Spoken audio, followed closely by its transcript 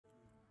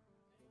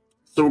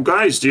So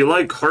guys, do you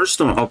like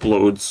Hearthstone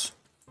uploads?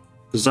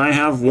 Because I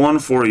have one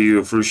for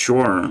you for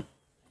sure.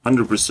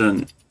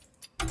 100%.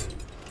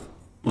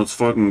 Let's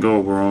fucking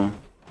go, bro.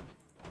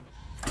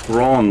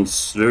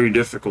 Bronze, very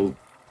difficult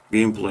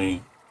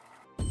gameplay.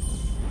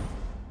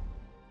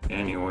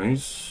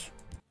 Anyways.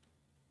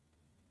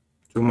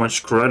 Too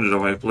much credit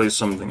if I play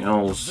something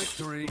else.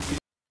 Victory.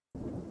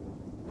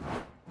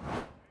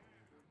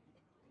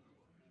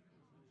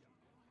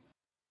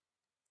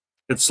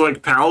 It's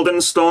like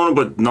Paladinstone,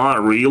 but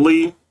not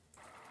really.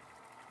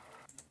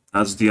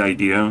 That's the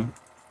idea.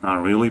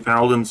 Not really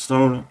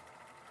Paladinstone.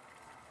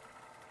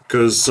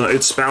 Because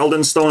it's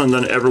Paladinstone, and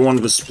then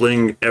everyone was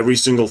playing every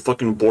single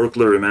fucking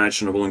Borkler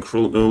imaginable,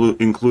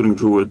 including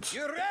Druids.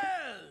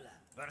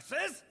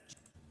 Versus?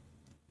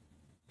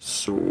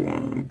 So,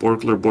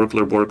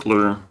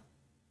 Borkler.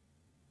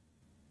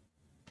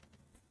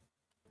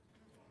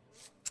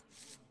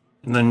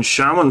 And then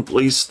Shaman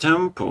plays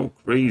Tempo.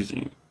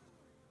 Crazy.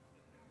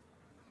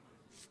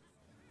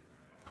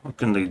 How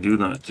can they do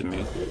that to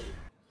me?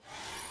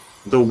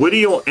 The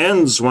video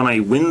ends when I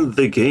win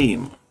the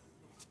game.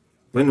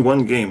 Win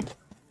one game.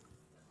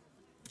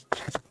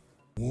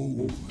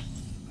 I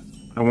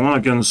won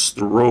against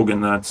Rogue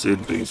and that's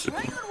it,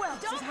 basically.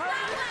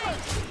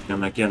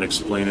 And I can't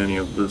explain any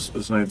of this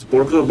besides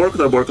Borkler,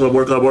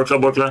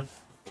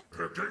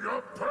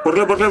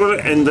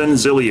 and then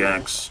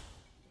Zilliax.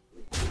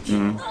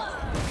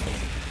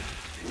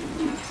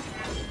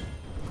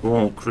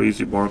 Cool,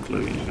 crazy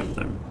Borkler you have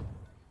there.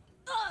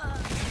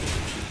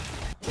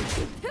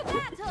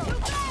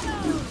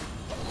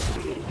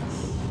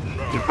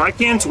 If I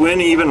can't win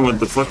even with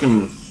the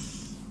fucking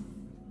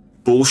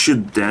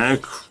bullshit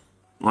deck,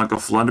 like a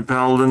Flood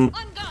Paladin,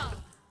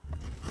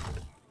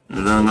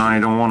 then I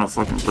don't want to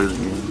fucking play the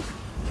game.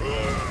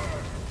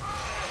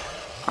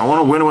 I want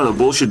to win with a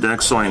bullshit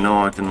deck so I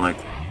know I can, like,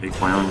 make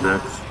my own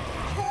decks.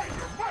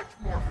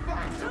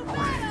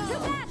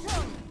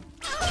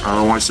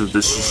 Otherwise, if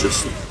this is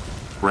just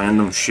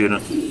random shit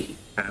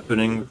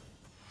happening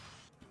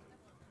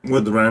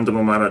with random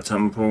amount of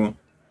tempo,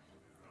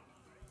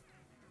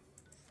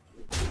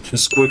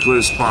 as quickly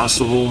as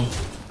possible.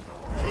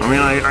 I mean,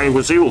 I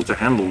was able to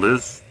handle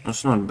this.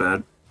 That's not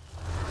bad.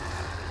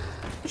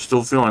 I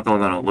still feel like I'm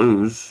gonna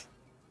lose.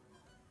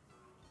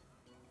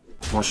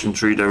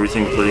 Concentrate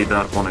everything, play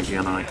that one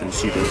again, and I can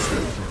see this.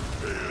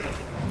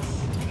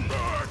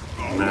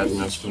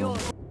 Madness.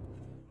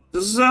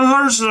 This is a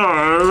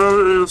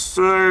Hearthstone!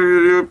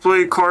 You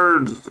play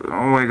cards.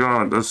 Oh my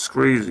god, that's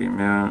crazy,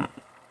 man.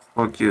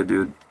 Fuck yeah,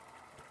 dude.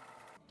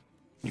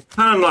 You're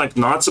kinda like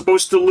not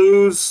supposed to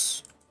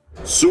lose.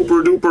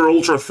 Super duper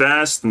ultra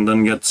fast and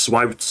then get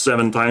swiped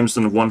 7 times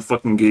in one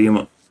fucking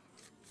game.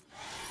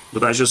 But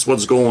that's just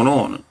what's going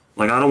on.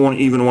 Like, I don't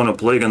even want to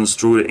play against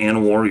Druid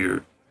and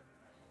Warrior.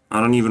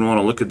 I don't even want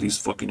to look at these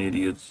fucking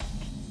idiots.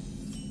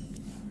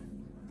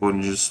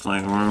 But just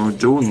like, we're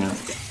doing it.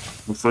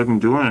 We're fucking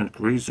doing it.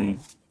 Crazy.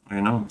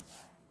 I know.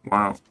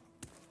 Wow.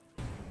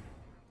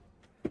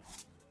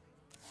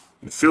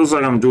 It feels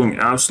like I'm doing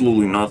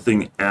absolutely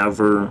nothing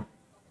ever.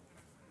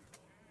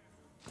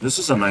 This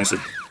is a nice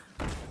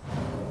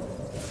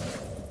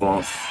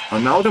buff.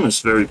 Amalgam is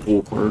very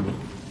cool card.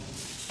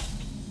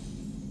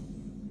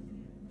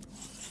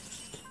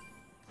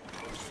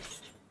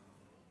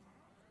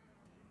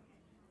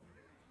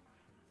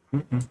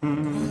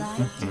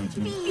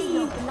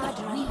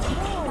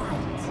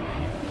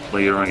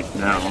 Play right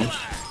now.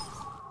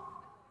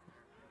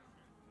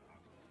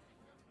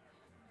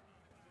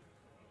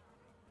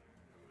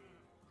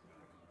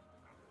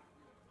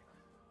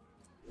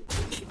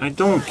 I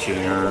don't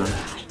care.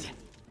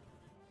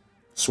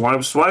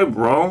 Swipe, swipe,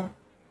 bro.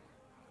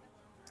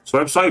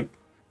 Swipe, swipe.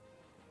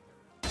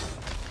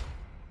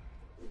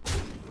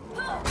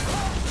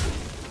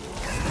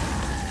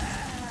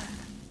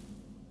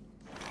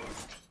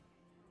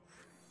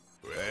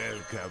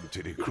 Welcome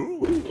to the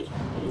crew.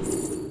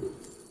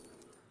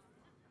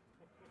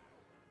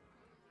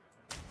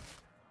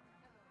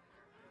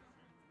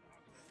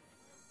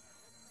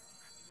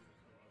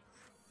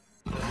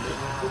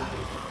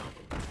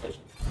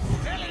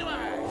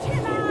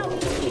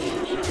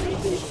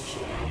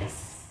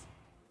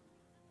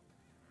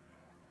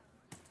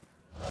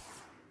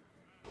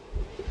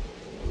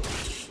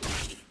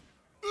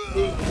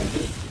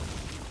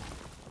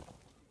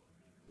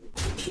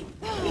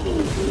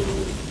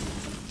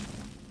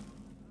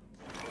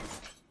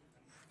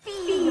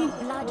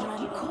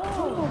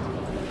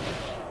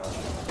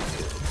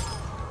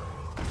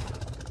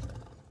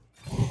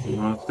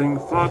 Nothing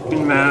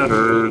fucking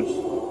matters.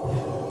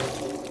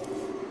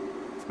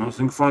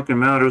 Nothing fucking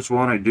matters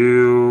what I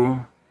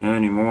do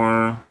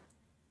anymore.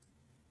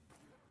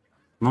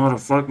 Not a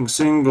fucking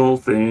single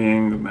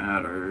thing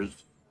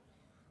matters.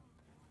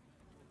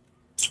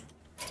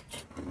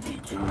 Oh my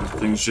god,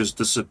 things just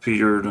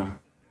disappeared.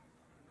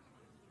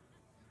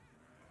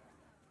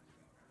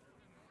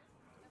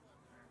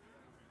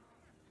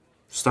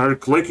 Started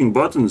clicking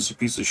buttons, you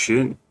piece of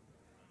shit.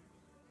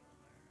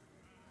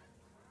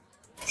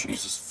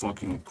 Jesus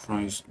fucking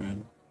Christ,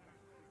 man.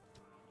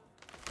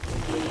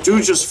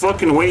 Dude just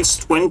fucking waits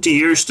 20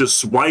 years to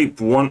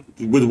swipe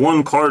with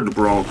one card,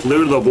 bro.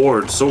 Clear the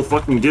board. So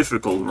fucking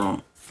difficult,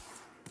 bro.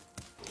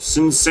 It's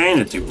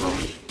insanity, bro.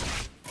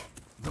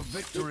 The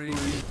victory.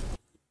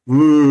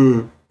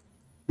 Whoa,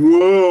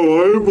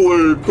 I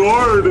play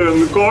card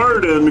and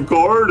card and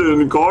card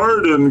and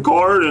card and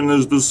card and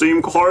it's the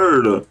same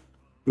card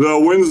that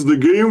wins the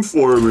game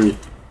for me.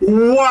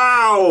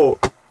 Wow!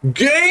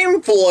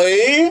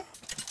 Gameplay?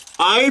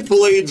 I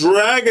play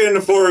Dragon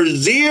for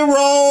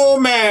 0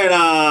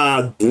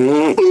 mana!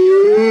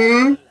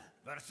 Versus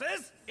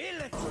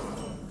elite.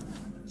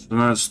 So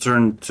that's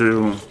turn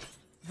 2.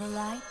 The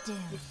light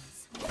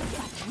dims, but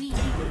we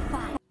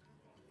fight.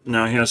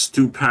 Now he has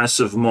 2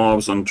 passive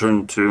mobs on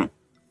turn 2.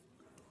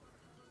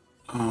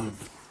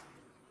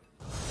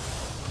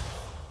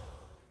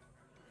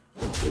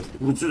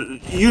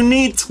 You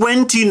need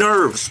 20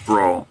 nerfs,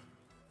 bro.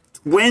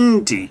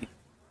 20.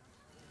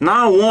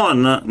 Not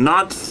 1,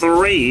 not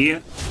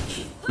 3,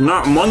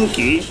 not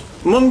monkey.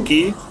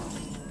 Monkey.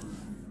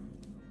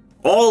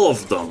 All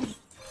of them.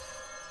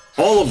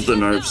 All of the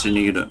nerfs you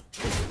need.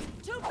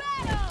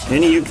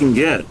 Any you can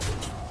get.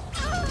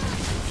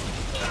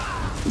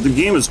 The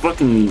game is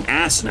fucking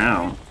ass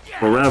now.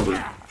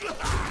 Forever.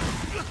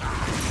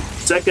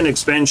 Second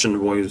expansion,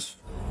 boys.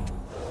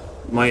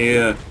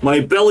 My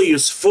belly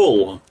is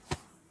full,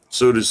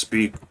 so to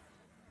speak.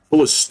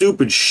 Full of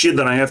stupid shit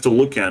that I have to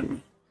look at.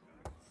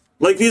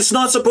 Like, it's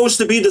not supposed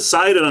to be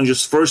decided on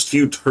just first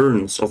few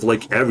turns of,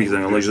 like,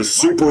 everything. Like, just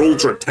super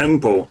ultra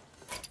tempo.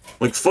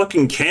 Like,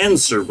 fucking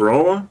cancer,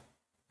 bro.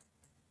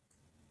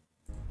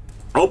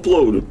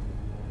 Upload.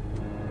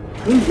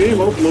 New game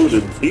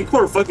uploaded.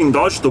 Ecor fucking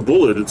dodged the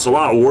bullet. It's a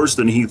lot worse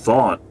than he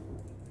thought.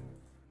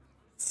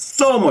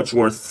 So much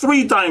worse.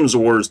 3 times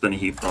worse than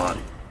he thought.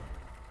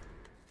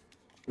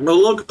 But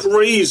look,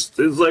 Priest.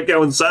 It's like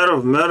outside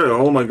of meta.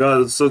 Oh my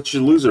god, it's such a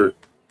loser.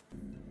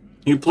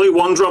 You play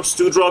 1-drops,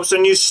 2-drops,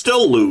 and you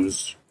still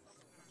lose.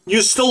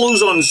 You still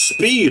lose on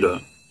speed.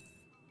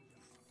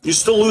 You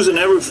still lose in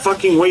every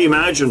fucking way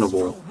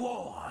imaginable.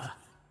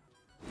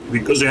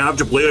 Because you have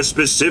to play a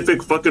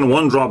specific fucking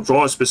 1-drop,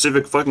 draw a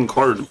specific fucking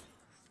card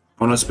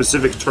on a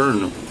specific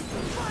turn.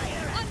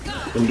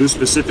 And do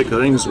specific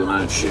things with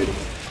that shit.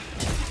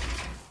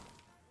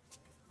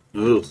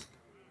 Ugh.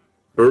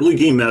 Early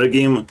game, meta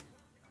game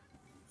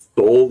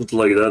solved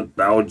like that.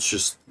 That was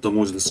just the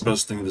most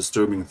disgusting,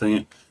 disturbing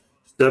thing.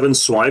 7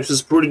 swipes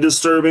is pretty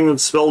disturbing with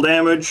spell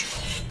damage.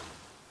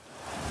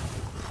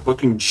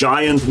 Fucking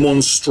giant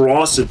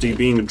monstrosity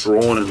being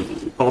drawn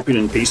and copied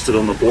and pasted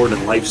on the board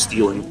and life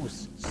stealing.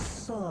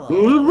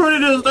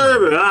 Pretty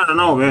disturbing. I don't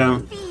know,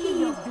 man.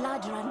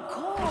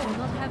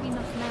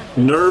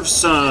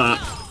 Nerfs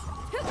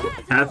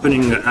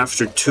happening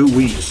after 2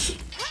 weeks.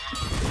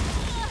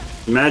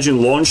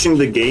 Imagine launching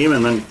the game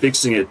and then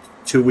fixing it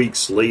 2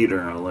 weeks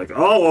later. Like,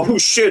 oh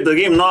shit, the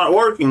game not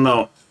working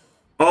though.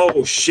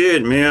 Oh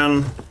shit,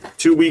 man.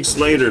 2 weeks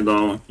later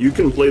though, you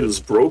can play this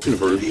broken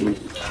version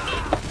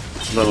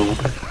though.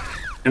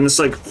 And it's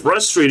like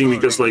frustrating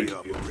because like,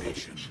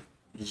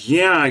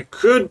 yeah, I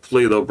could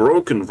play the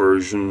broken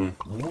version.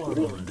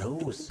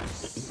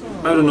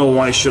 I don't know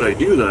why should I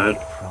do that.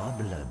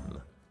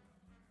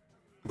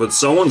 But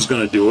someone's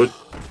gonna do it.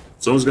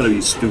 Someone's gonna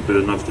be stupid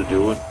enough to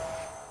do it.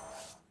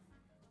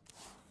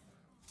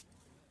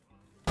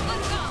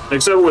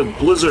 Except with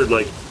Blizzard,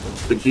 like,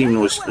 the game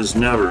is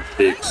never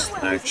fixed,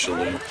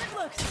 actually.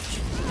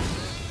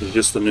 It's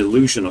just an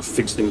illusion of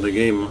fixing the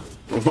game.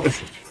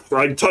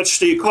 I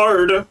touched a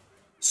card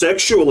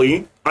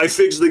sexually. I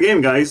fixed the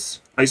game,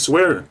 guys. I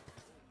swear.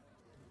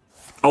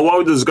 Oh,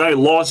 wow, this guy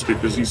lost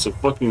because he's a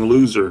fucking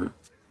loser.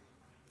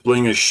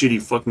 Playing a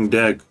shitty fucking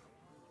deck.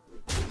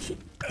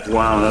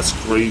 Wow, that's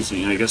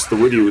crazy. I guess the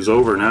video is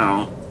over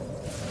now.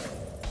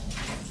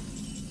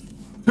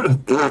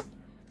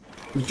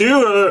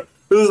 Dude,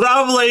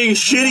 stop playing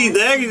shitty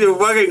decks, you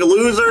fucking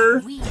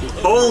loser!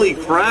 Holy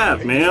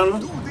crap,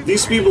 man.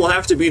 These people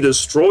have to be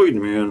destroyed,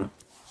 man.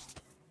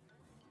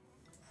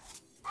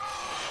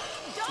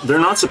 They're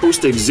not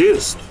supposed to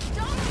exist.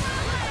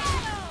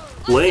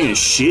 Playing a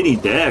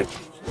shitty deck.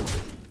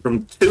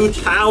 From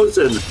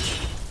 2000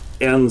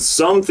 and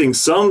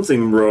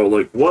something, bro.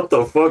 Like, what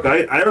the fuck?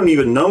 I don't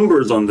even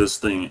numbers on this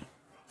thing.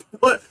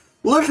 But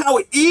look how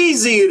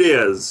easy it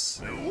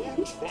is!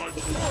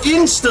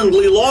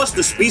 Instantly lost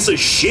this piece of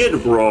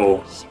shit,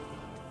 bro.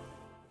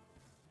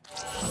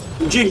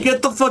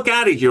 Get the fuck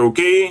out of here,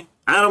 okay?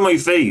 Out of my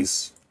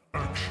face.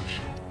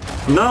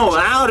 No,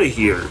 out of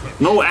here.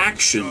 No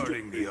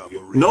action.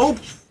 Nope.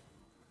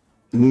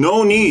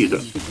 No need.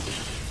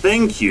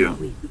 Thank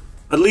you.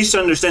 At least I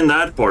understand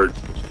that part.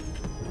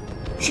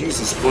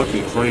 Jesus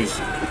fucking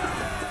Christ.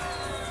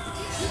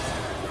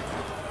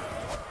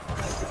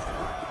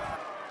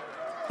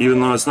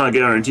 Even though it's not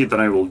guaranteed that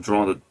I will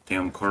draw the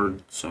damn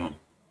card, so...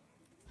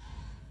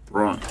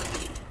 Bruh.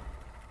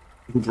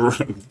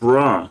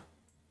 Bruh.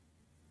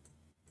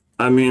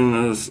 I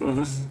mean,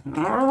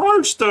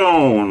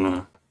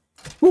 Hearthstone!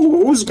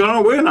 Who's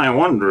gonna win, I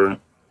wonder?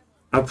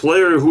 A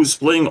player who's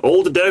playing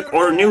old deck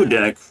or new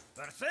deck?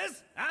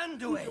 Versus and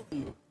conduit.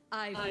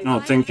 No,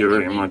 thank you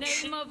very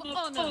much.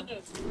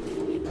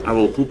 I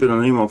will poop in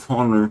the name of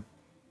honor.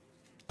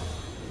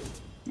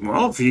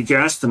 Well, if you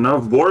cast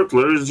enough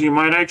Borklers, you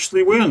might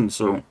actually win,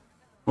 so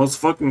let's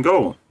fucking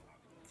go.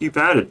 Keep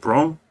at it,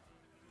 bro.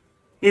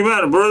 Keep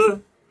at it,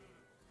 brother.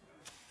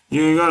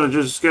 You gotta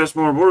just cast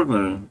more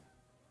Borkler.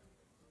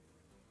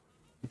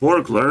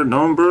 Borkler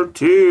number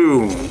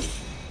 2.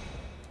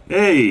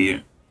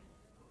 Hey.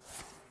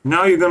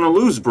 Now you're gonna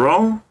lose,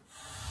 bro.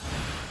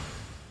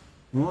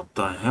 What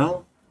the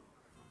hell?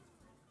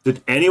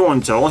 Did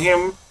anyone tell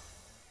him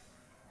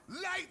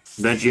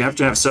that you have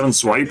to have 7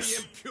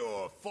 swipes?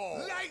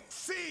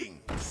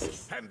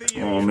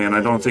 Oh man,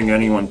 I don't think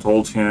anyone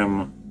told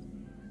him.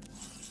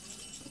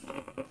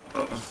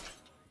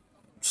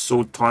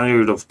 So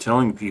tired of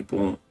telling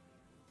people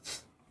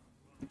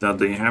that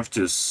they have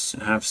to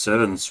have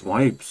 7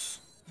 swipes.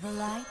 The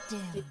light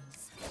dims,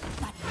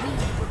 but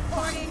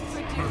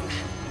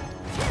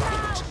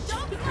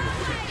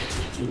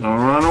Don't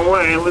run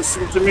away,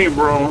 listen to me,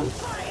 bro.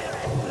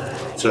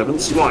 7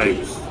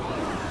 swipes.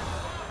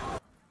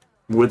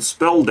 With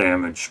spell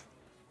damage.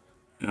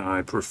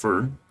 I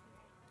prefer.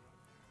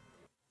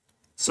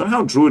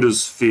 Somehow Druid is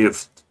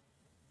 5th.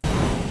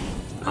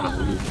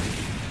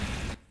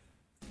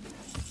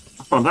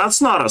 Oh,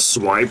 that's not a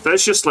swipe.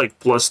 That's just like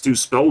 +2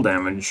 spell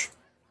damage.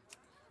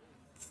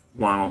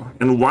 Wow.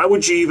 And why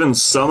would you even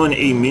summon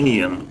a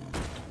minion?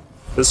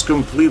 That's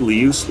completely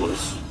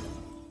useless.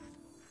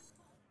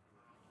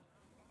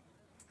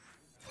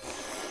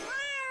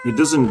 It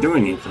doesn't do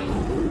anything.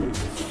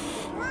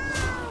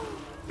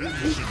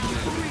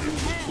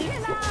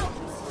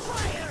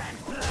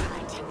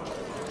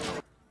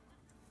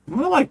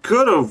 Well, I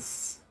could have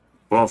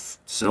buffed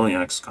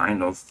Celiax,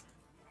 kind of.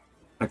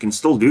 I can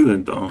still do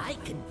that, though.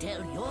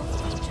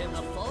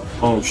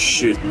 Oh,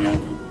 shit, man.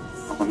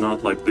 Oh,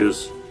 not like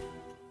this.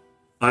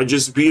 I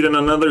just beat in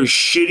another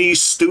shitty,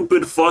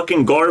 stupid,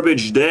 fucking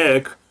garbage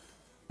deck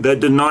that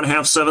did not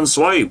have 7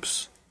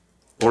 swipes.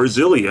 Or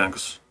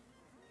Celiax.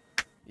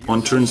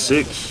 On turn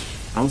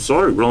 6. I'm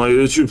sorry, bro. Like,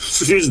 it's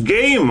just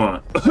game.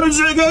 It's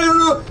a game.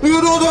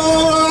 You don't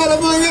know how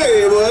to play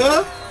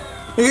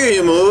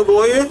game,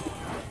 boy.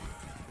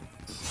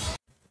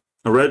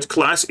 A red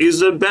class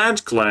is a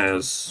bad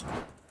class.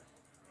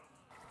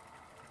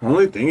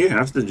 Only thing you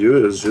have to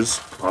do is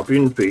just copy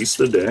and paste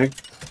the deck,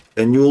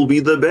 and you'll be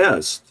the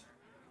best.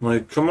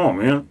 Like, come on,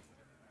 man.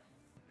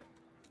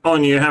 Oh,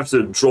 and you have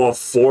to draw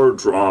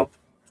 4-drop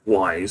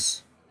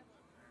twice,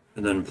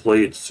 and then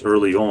play it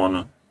early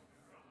on.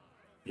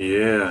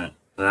 Yeah,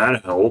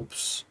 that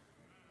helps.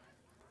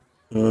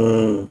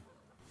 What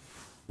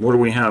do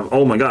we have?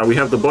 Oh my god, we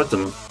have the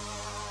button.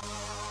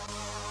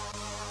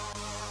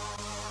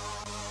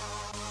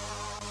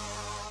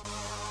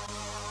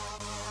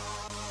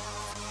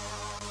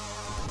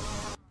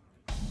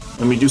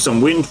 Let me do some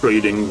win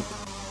trading.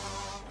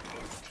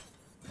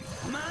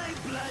 My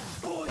blood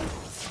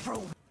boils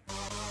from...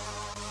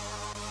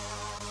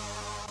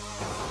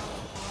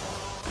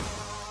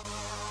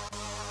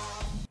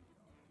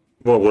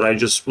 What, would I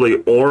just play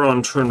Aura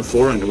on turn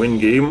 4 and win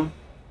game?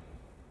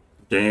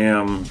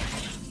 Damn.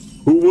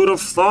 Who would have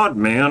thought,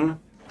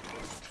 man?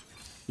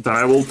 That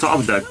I will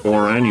top deck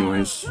Aura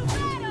anyways.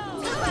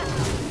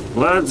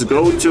 Let's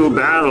go to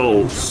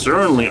battle.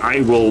 Certainly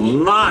I will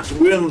not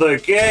win the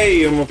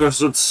game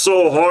because it's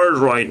so hard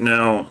right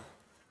now.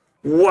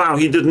 Wow,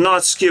 he did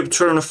not skip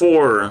turn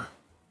 4.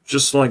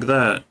 Just like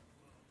that.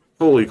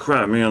 Holy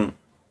crap, man.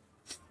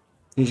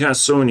 He has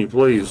so many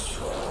plays.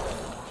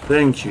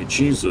 Thank you,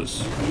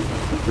 Jesus.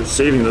 For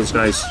saving this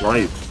guy's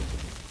life.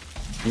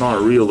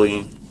 Not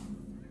really.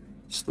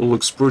 Still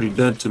looks pretty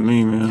dead to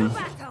me, man.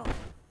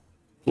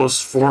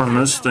 +4 on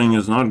this thing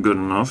is not good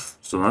enough,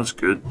 so that's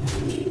good.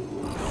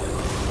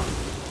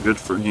 Good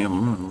for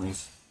him, at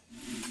least.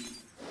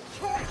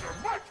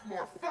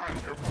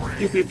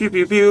 Pew pew pew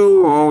pew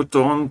pew. Oh,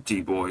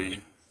 Taunty boy.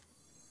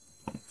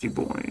 Taunty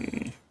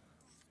boy.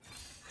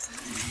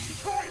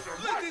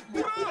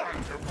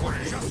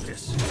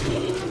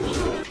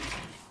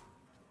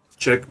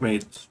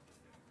 Checkmate.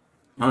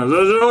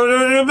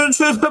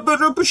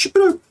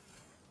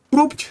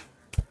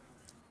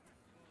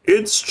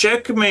 It's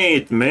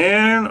checkmate,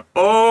 man.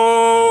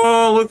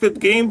 Oh, look at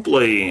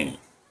gameplay.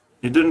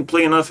 You didn't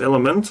play enough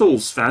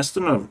elementals fast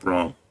enough,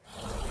 bro.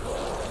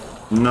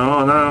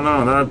 No,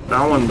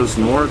 that one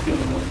doesn't work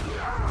anymore.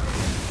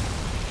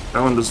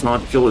 That one does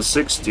not kill a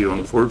 60,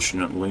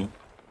 unfortunately.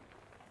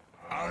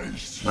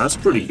 That's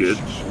pretty good.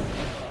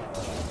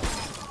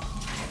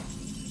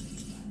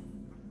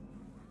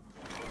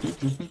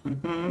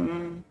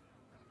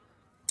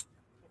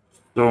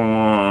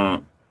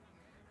 So,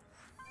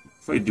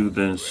 if I do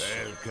this...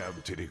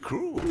 Welcome to the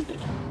crew.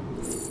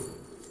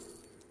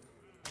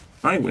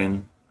 I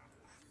win.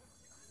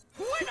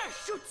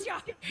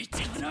 It's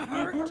gonna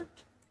hurt.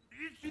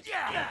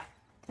 Yeah.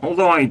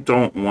 Although I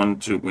don't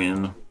want to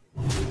win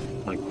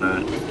like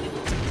that.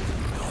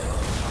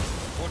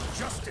 For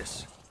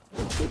justice.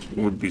 It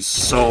would be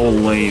so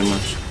lame.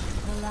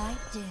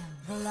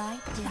 the light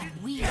dim,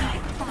 we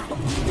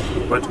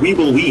fight. But we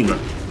will win.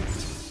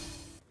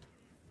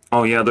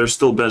 Oh yeah, they're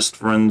still best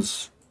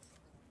friends.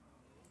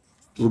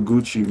 Still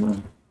Gucci,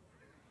 man.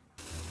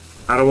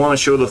 I don't want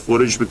to show the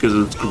footage because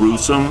it's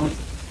gruesome.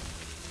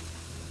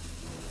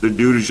 The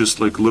dude is just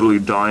like literally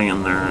dying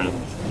in there, and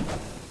oh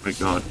my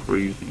god,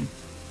 crazy.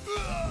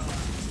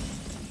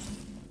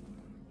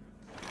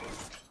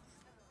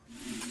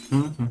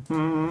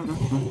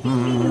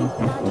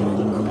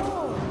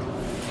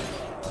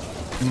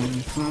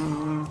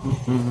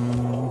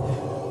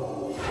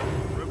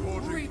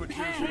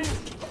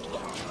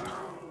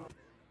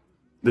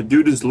 The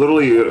dude is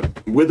literally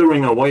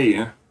withering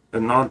away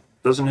and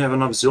doesn't have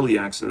enough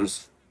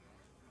Ziliaxes.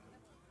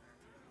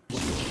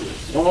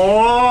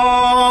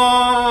 Oh!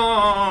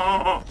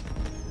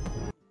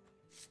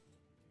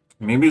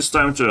 Maybe it's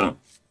time to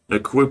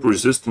equip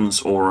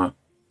resistance aura.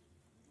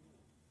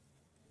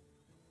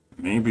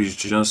 Maybe it's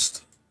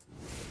just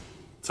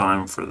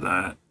time for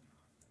that.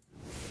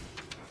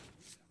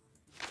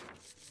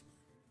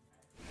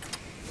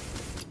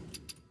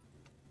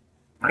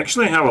 I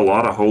actually have a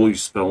lot of holy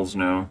spells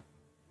now.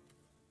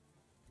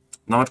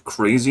 Not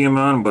crazy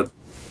amount, but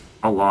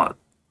a lot.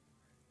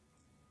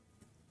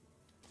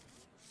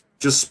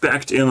 Just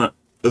spec'd in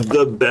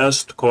the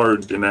best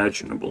card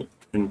imaginable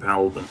in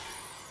Paladin.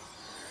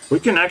 We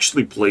can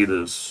actually play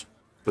this,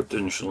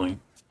 potentially.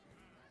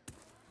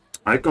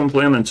 I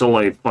complain until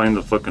I find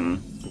the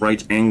fucking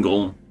right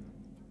angle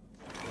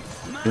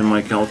in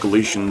my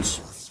calculations.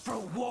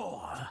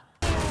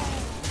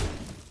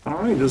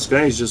 Alright, this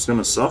guy's just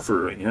gonna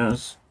suffer, I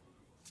guess.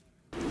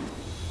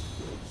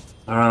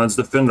 Alright, let's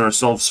defend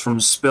ourselves from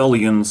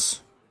Spellions.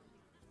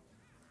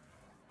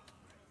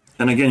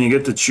 And again, you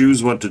get to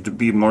choose what to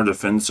be more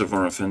defensive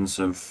or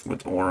offensive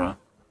with Aura.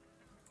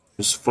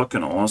 It's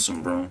fucking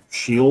awesome, bro.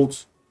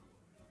 Shield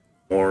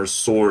or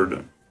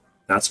sword.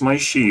 That's my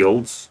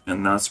shield,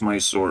 and that's my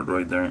sword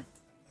right there.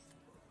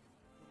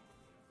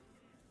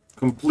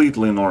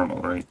 Completely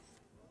normal, right?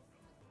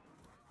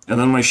 And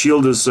then my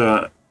shield is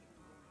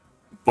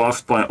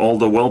buffed by all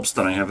the whelps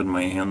that I have in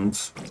my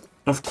hands.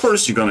 Of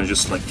course you're gonna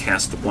just like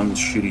cast one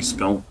shitty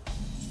spell.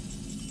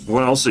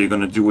 What else are you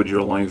gonna do with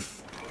your life?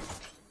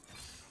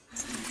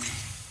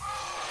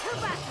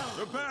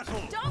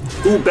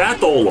 Ooh,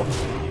 battle!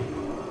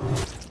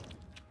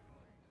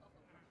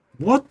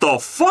 What the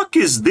fuck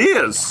is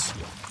this?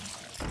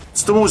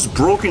 It's the most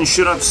broken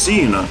shit I've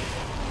seen.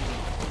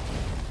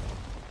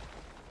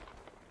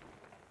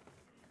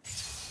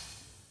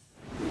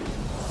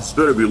 This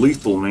better be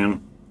lethal,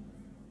 man.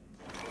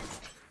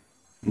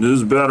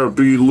 This better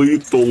be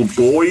lethal,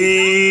 boy!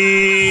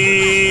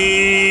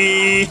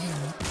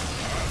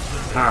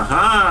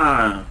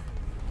 Haha!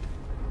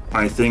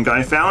 I think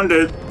I found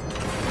it.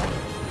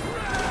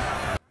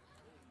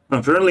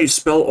 Apparently,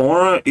 spell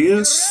aura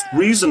is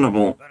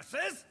reasonable.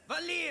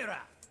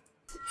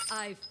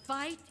 I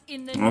fight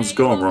in the Let's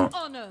go, bro.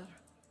 honor.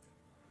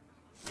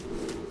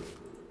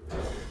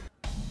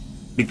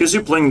 Because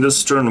you're playing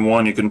this turn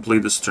 1, you can play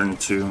this turn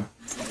 2.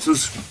 This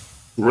is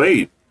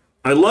great.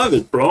 I love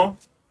it, bro.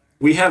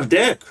 We have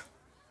deck.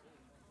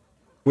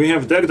 We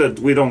have deck that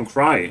we don't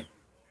cry.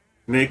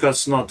 Make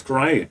us not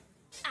cry.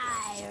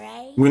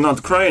 We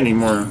not cry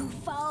anymore.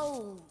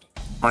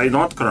 I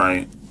not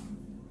cry.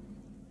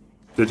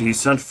 Did he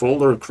said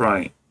fold or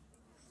cry?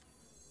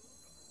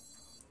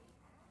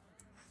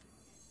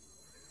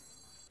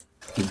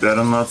 You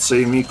better not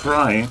say me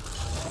cry.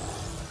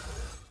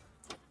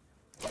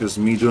 Because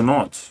me do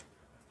not.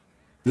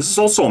 This is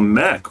also a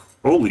mech.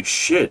 Holy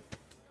shit.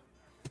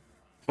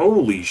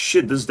 Holy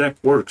shit, this deck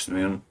works,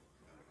 man.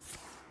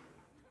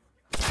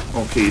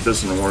 Okay, it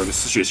doesn't work. It's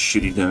such a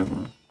shitty deck,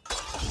 man.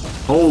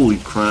 Holy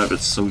crap,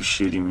 it's so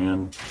shitty,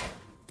 man.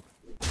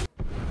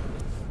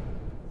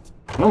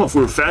 Well, if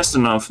we're fast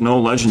enough, no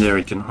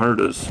legendary can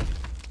hurt us.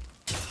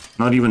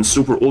 Not even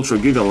super ultra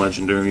giga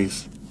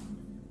legendaries.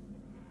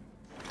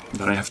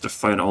 That I have to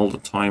fight all the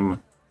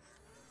time.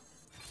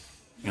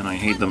 And I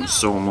hate them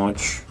so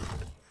much.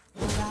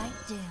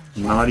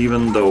 Not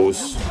even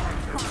those.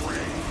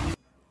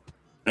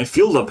 I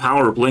feel the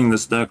power playing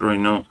this deck right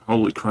now.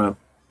 Holy crap.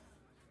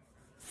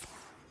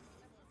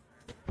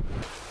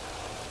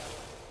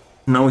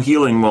 No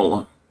healing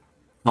will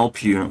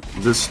help you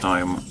this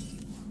time.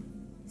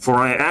 For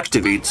I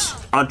activate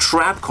a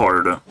trap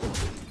card.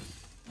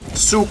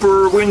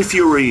 Super Wind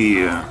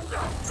Fury.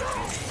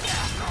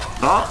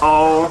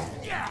 Uh-oh.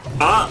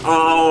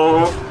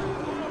 Uh-oh.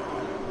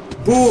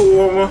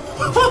 Boom.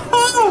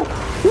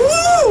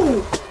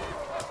 Woo!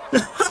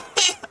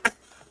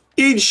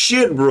 Eat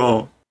shit,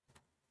 bro.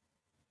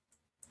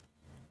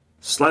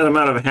 Slight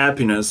amount of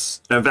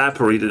happiness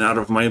evaporated out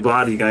of my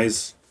body,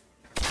 guys.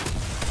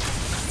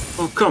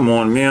 Oh, come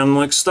on, man.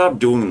 Like, stop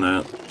doing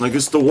that. Like,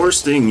 it's the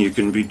worst thing you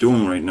can be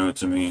doing right now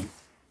to me.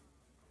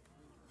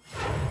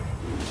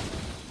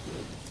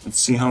 Let's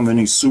see how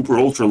many super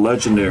ultra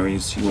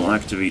legendaries he will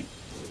activate.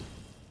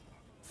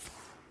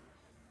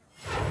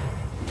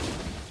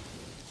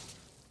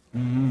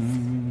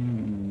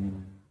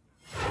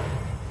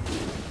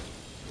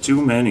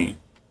 Too many.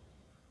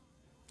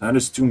 That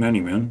is too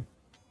many, man.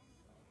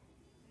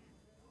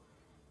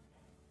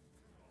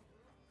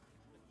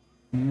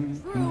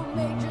 True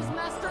mages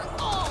master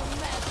all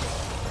magic.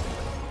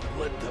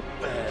 Let the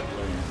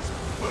Badlands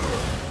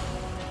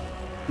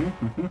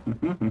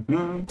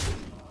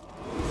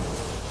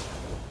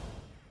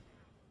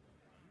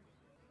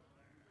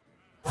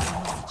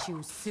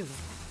Choose soon.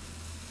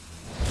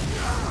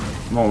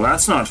 Well,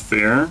 that's not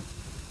fair.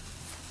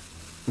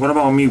 What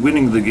about me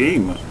winning the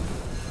game?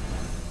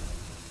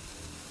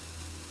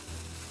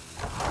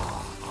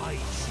 I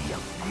see a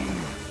fear.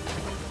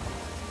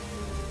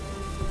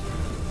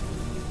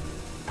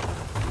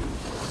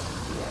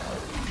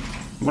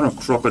 What a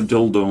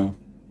crocodildo.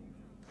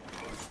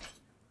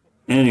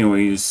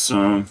 Anyways,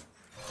 well,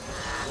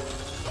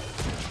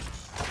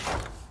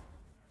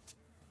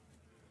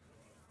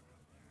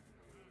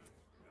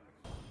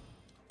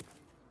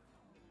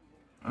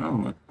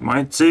 it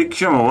might take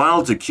him a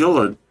while to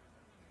kill it.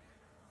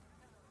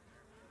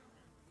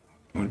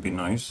 Would be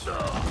nice.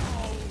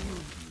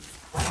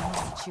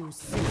 Choose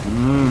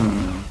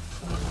soon.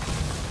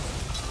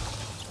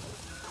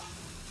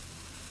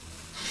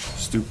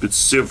 Stupid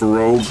Civ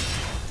Rogue.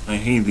 I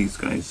hate these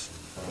guys.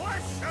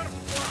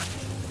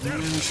 Man,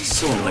 this is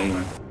so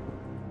lame.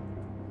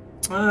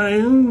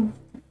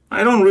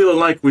 I don't really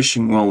like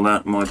wishing well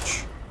that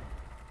much.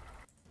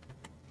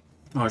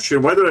 Oh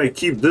shit, why did I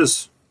keep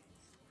this?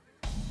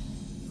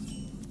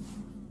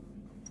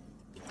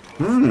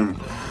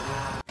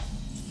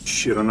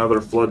 Shit, another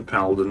Flood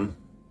Paladin.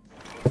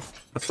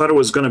 I thought it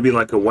was gonna be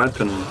like a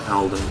weapon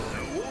Paladin.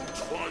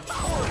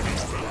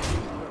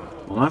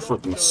 Well, that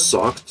fucking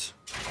sucked.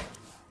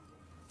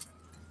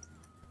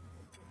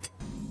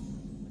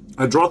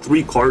 I draw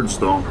 3 cards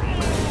though,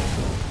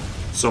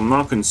 so I'm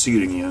not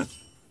conceding yet.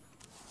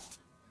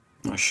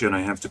 Oh shit,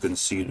 I have to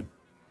concede.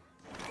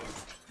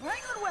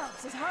 Wrangling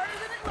whelps is harder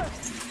than it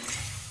looks.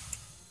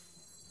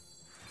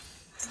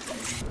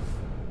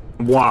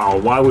 Wow,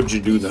 why would you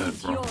do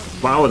that, bro?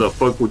 Why the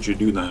fuck would you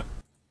do that?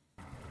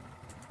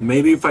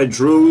 Maybe if I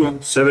drew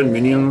 7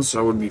 minions,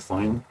 I would be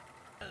fine.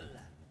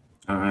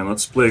 Alright,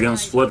 let's play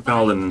against Flood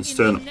Paladin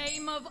instead. In the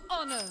name of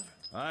honor.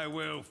 I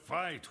will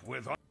fight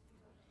with.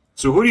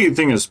 So who do you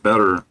think is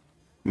better?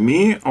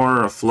 Me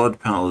or a Flood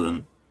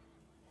Paladin?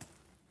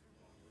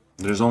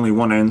 There's only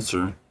one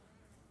answer.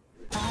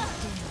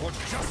 For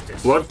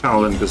justice. Flood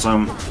Paladin, because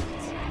I'm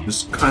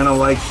just kind of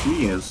like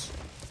he is.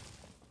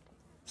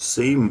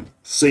 Same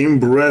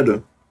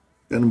bread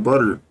and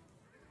butter.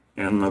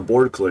 And the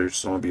board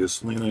clears,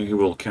 obviously. He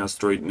will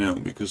cast right now,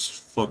 because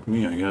fuck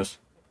me, I guess.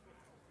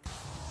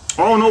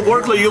 Oh no,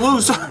 Barkley, you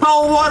lose!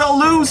 Oh, what a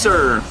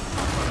loser!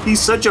 He's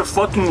such a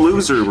fucking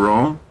loser,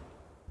 bro.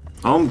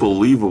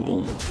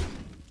 Unbelievable.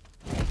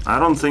 I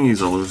don't think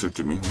he's a loser,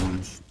 to be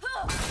honest.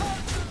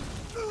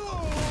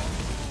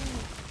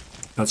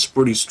 That's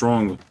pretty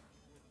strong.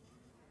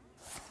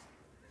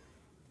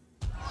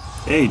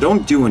 Hey,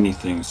 don't do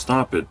anything.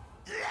 Stop it.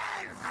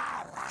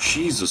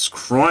 Jesus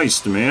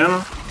Christ,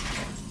 man.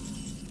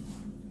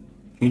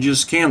 He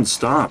just can't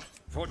stop.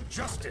 For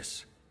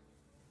justice.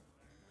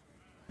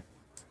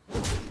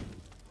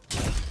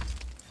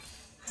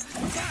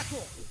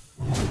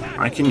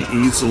 I can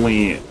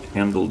easily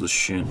handle this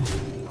shit.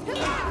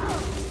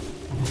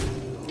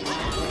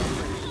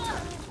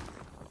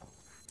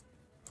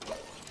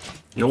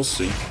 You'll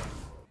see.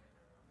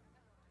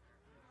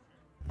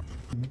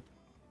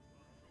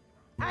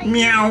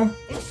 Meow.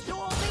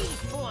 Install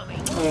these for me.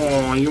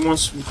 Oh, you want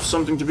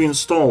something to be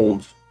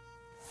installed.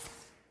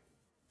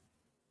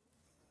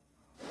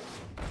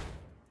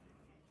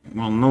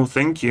 Well, no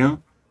thank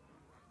you.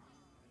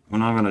 We're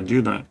not gonna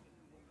do that.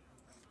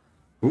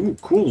 Ooh,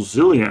 cool.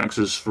 Zilliax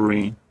is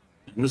free.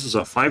 And this is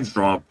a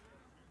 5-drop.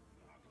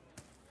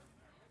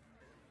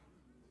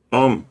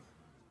 I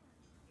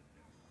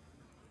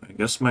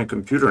guess my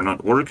computer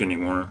not work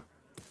anymore.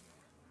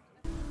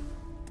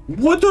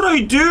 What did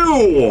I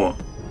do?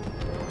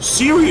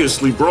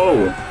 Seriously,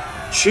 bro.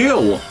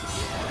 Chill.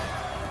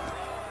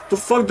 The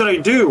fuck did I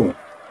do?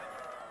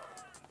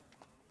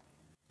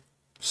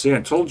 See,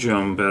 I told you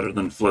I'm better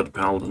than Flood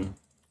Paladin.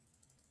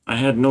 I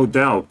had no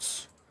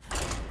doubts.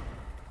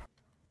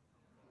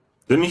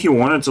 Didn't he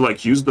want to,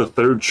 like, use the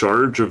 3rd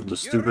charge of the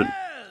stupid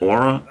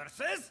aura?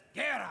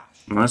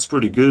 And that's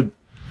pretty good.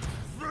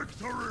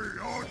 Victory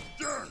or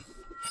death.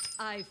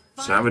 I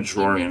fight Savage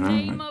in Roar, the you know?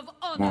 name Like, of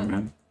come on, honor.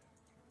 man.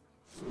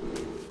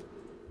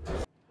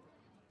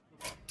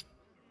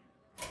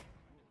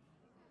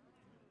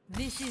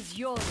 This is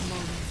your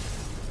moment.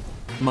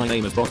 My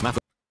name is Boss Math.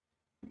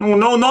 Oh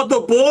no, not the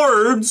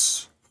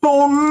boards!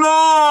 Oh no!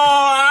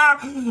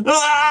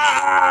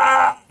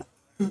 Ah!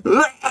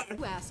 You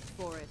asked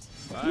for it.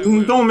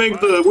 Don't make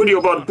the video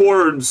about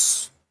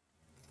boards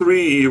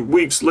 3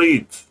 weeks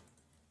late.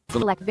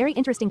 Collect very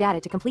interesting data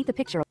to complete the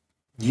picture.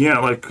 Yeah,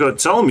 like,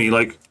 tell me,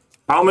 like,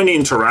 how many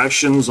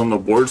interactions on the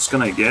boards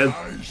can I get?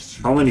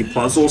 How many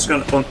puzzles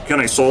can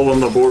I solve on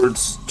the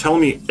boards? Tell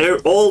me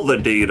all the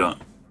data.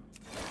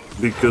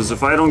 Because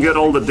if I don't get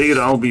all the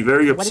data, I'll be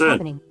very What is upset.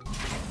 happening?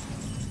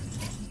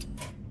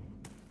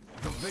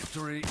 The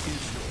victory is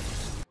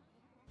yours.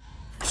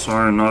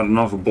 Sorry, not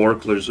enough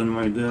Borklers in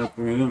my deck,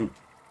 man.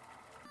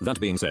 That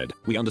being said,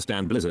 we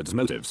understand Blizzard's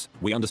motives.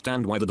 We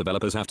understand why the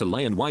developers have to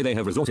lie and why they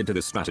have resorted to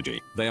this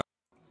strategy. They are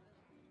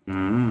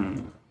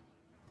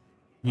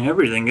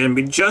Everything can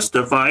be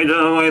justified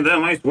by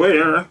them, I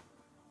swear.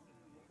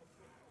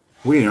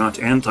 We're not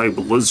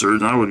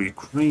anti-Blizzard, that would be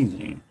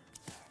crazy.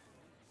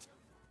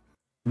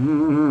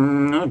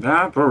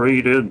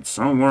 Evaporated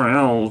somewhere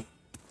else.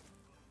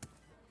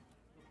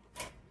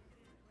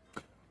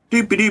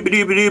 We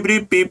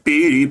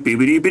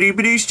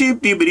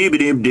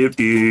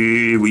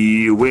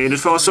waited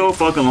for so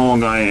fucking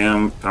long, I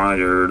am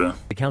tired.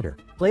 The counter.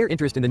 Player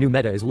interest in the new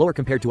meta is lower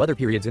compared to other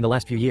periods in the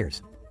last few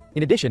years.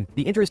 In addition,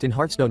 the interest in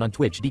Hearthstone on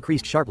Twitch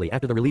decreased sharply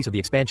after the release of the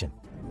expansion.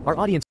 Our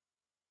audience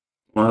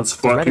Let's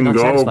is rather fucking not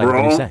go, satisfied with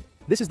the new bro. set.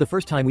 This is the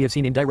first time we have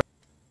seen indirect.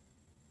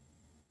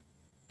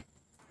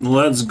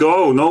 Let's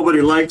go. Nobody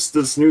likes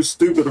this new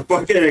stupid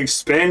fucking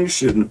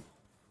expansion.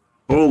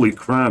 Holy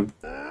crap.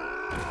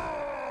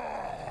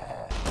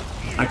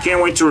 I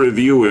can't wait to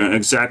review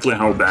exactly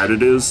how bad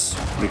it is,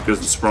 because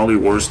it's probably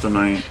worse than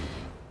I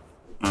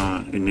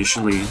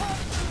initially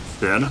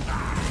said.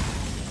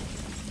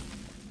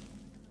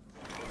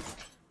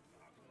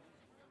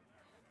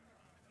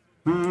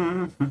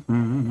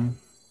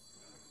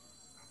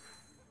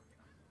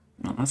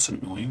 Oh, that's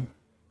annoying.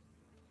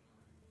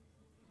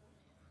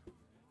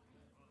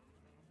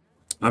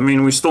 I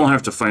mean, we still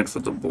have to fight for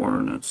the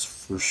board, that's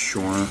for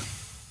sure.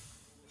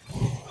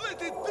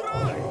 Let it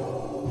dry.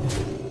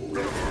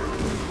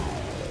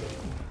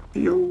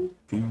 Pew,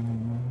 pew.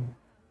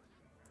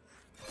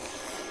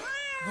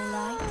 The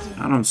light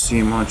I don't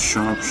see much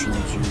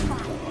options here.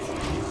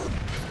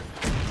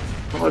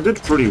 Well, I did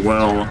pretty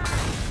well.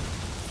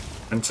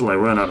 Until I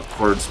ran out of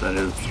cards, that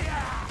is.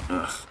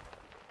 Ugh.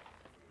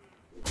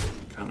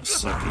 Kinda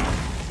sucky.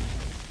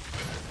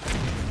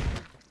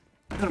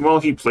 And well,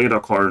 he played a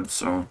card,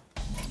 so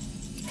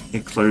he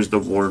clears the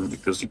board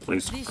because he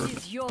plays a This card.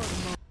 is your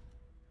moment.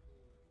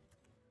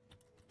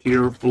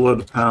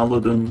 Hybrid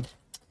Paladin.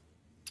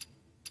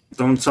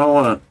 Don't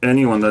tell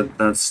anyone that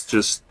that's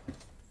just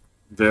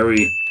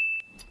very...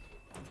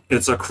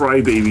 It's a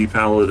crybaby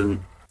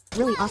paladin.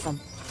 Really awesome.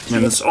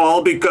 And it's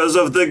all because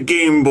of the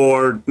game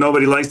board.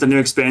 Nobody likes the new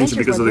expansion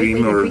because of the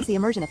game board. Increase the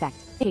immersion effect.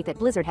 I hate that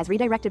Blizzard has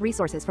redirected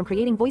resources from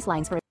creating voice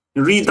lines for...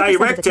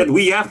 Redirected,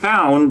 we have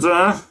found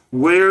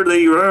where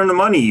they earn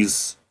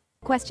monies.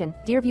 Question,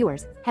 dear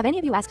viewers, have any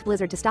of you asked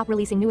Blizzard to stop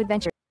releasing new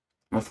adventures?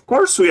 Of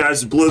course we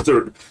asked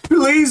Blizzard.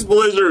 Please,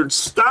 Blizzard,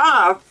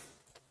 stop!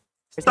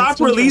 Stop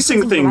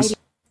releasing things.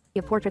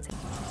 Of portraits.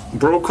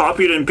 Bro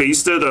copied and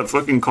pasted a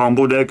fucking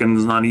combo deck and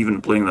is not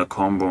even playing the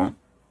combo.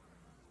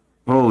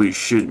 Holy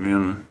shit,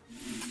 man.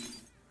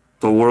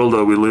 The world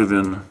that we live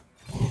in.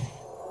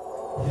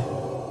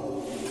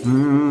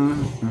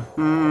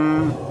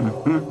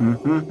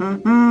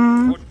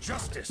 For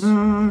justice.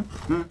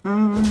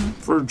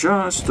 For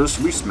justice,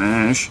 we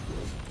smash.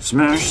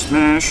 Smash,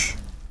 smash.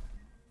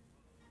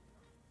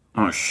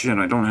 Oh shit,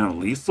 I don't have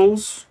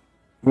lethals?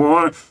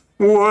 What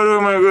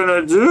am I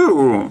gonna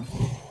do?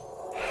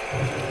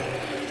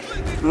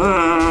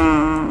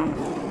 Oh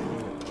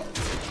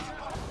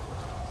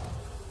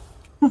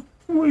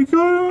my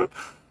god.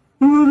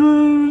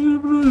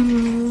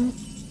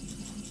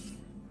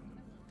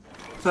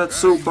 That's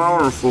so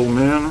powerful,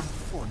 man.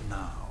 For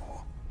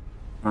now.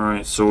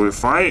 Alright, so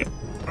if I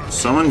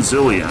summon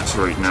Zilliax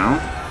right now...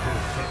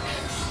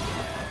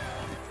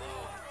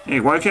 Hey,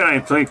 why can't I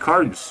play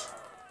cards?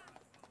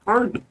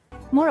 Card?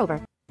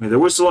 Moreover, Wait, there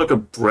was like a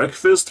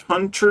breakfast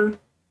hunter?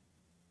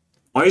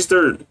 Why is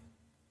there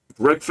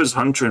breakfast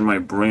hunter in my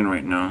brain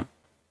right now?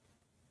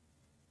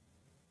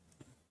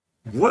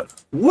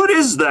 What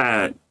is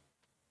that?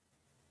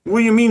 What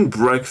do you mean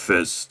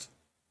breakfast?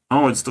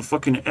 Oh, it's the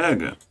fucking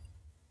egg.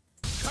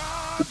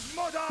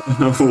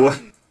 What?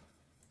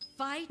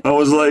 Fight I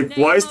was like, in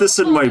the why is name this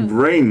of in my honor.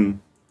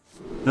 brain?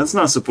 That's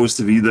not supposed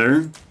to be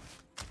there.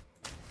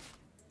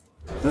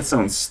 That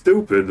sounds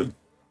stupid.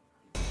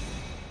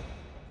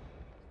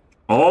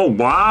 Oh,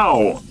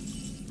 wow!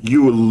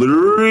 You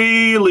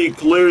really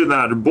cleared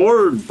that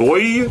board,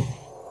 boy!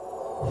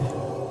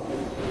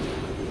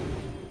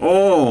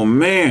 Oh,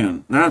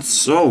 man, that's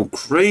so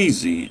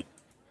crazy.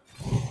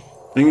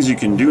 Things you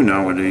can do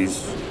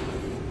nowadays.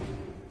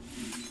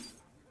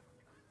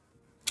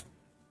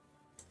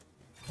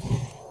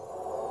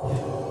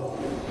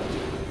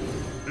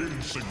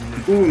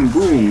 Boom,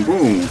 boom,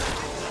 boom.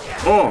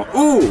 Oh,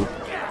 ooh!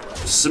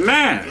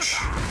 Smash!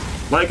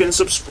 Like and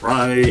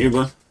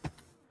subscribe.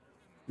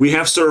 We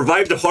have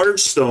survived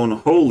Hearthstone.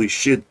 Holy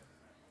shit.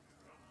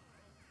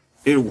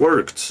 It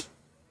worked.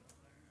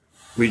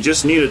 We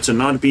just needed to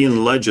not be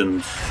in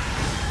Legend.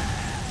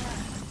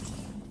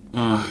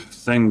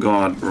 Thank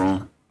God,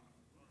 bro.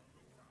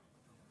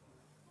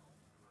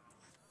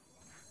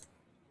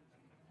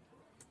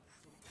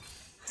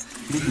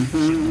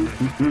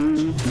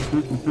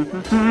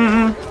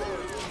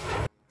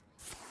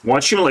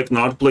 Watch him like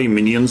not play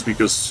minions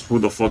because who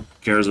the fuck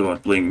cares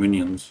about playing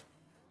minions?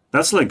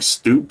 That's like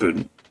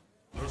stupid.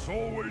 There's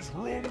always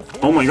room for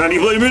Oh my god, he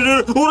played me.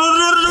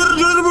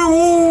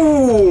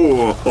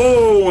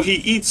 Oh, he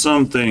eats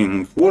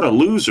something. What a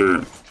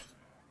loser.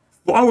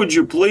 Why would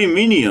you play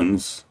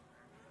minions?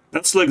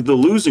 That's like the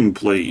losing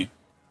play.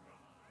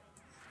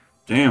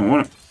 Damn,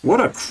 what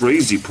a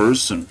crazy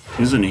person,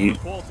 isn't he?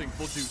 reporting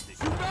for duty.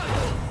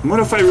 What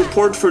if I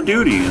report for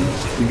duty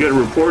and you get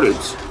reported?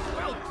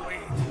 Well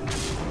played.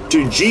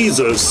 To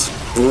Jesus.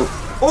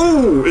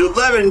 Oh,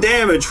 11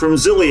 damage from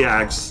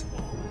Ziliax.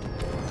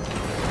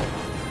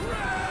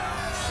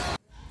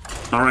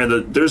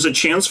 Alright, there's a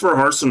chance for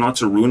Hearthstone not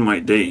to ruin my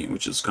day,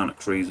 which is kind of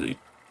crazy.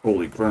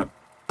 Holy crap.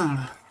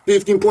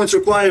 15 points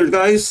required,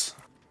 guys.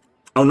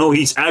 Oh no,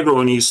 he's aggro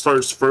and he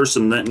starts first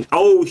and then...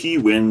 Oh, he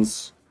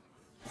wins.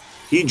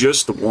 He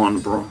just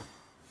won, bro.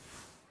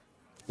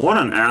 What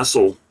an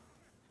asshole.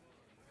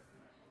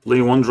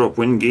 Play one drop,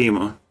 win game,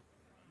 huh?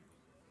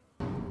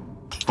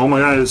 Oh my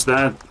god, is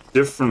that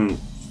different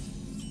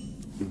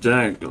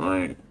deck?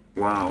 Like,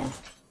 wow.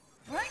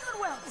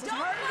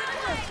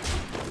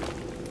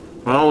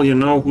 Well, you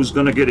know who's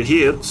gonna get a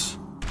hit.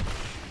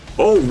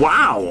 Oh,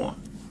 wow!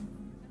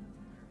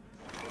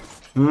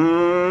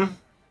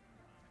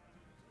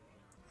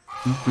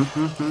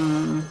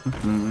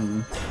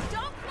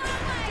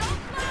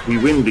 We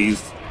win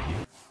these.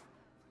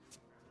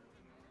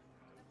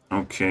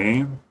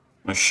 Okay.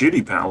 A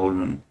shitty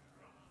paladin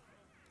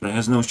that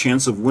has no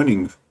chance of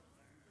winning.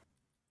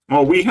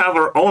 Well, we have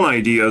our own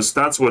ideas.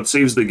 That's what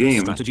saves the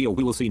game. Strategy, or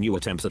we will see new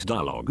attempts at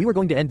dialogue. We were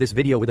going to end this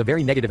video with a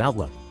very negative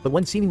outlook, but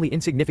one seemingly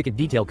insignificant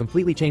detail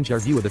completely changed our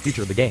view of the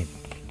future of the game.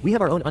 We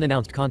have our own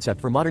unannounced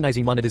concept for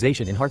modernizing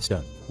monetization in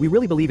Hearthstone. We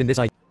really believe in this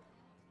idea.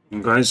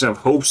 You guys have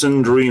hopes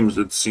and dreams,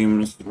 it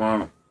seems.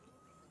 Wow.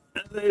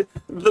 The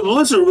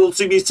Blizzard will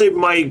be saved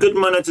by good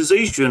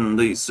monetization,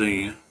 they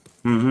say.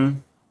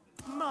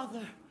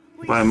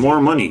 By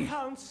more money,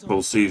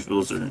 will save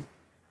Blizzard.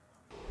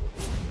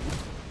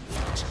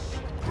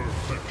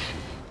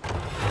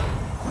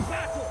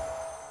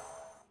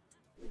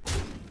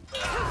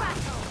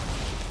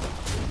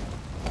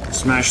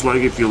 Smash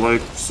like if you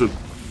like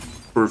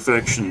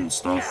perfection and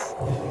stuff.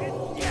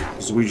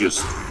 Because we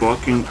just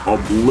fucking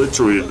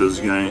obliterated this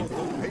guy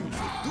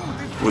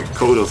with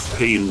Coat of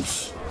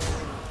Paint.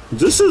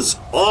 This is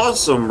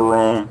awesome,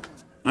 bro.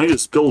 I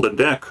just built a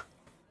deck.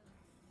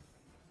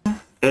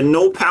 And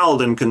no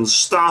paladin can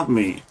stop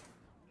me.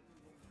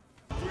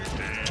 Oh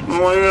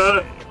my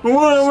god.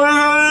 What am I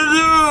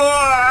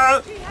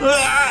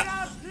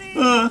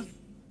gonna do?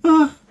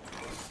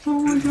 Oh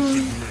my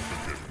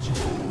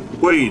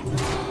god. Wait.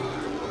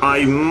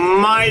 I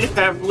might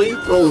have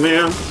lethal,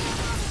 man.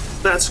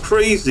 That's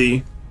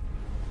crazy.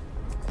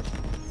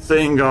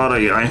 Thank God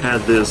I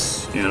had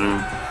this, you know.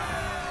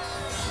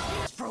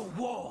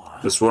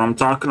 That's what I'm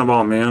talking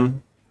about,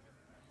 man.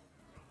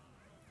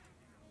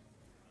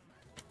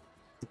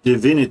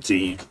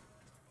 Divinity.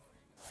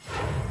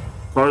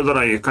 Card that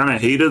I kind of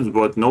hated,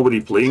 but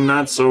nobody playing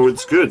that, so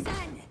it's good.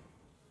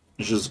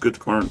 It's just a good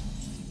card.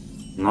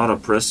 Not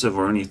oppressive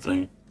or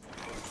anything.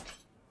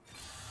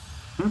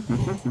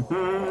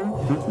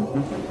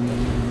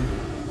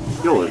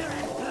 Kill it.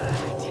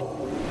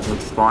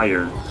 With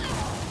fire.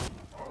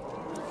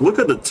 Look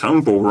at the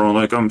tempo, bro.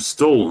 Like, I'm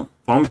still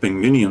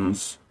pumping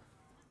minions.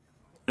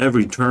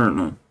 Every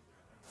turn.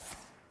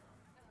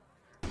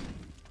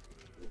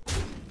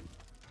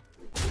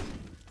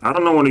 I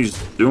don't know what he's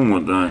doing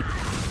with that.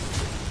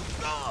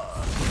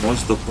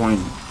 What's the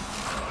point?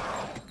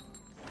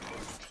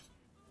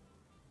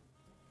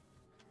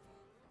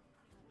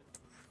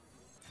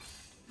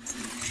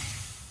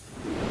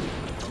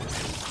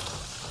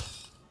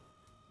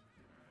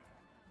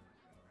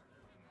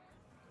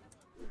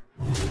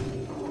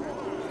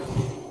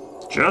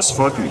 Just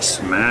fucking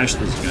smash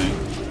this guy.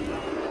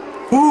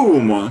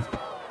 Boom! Ha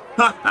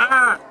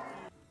ha!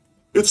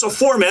 It's a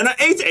 4-mana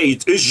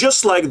 8/8. It's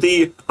just like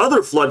the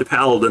other Flood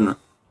Paladin.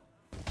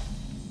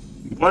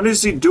 What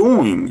is he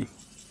doing?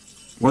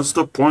 What's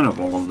the point of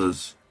all of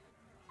this?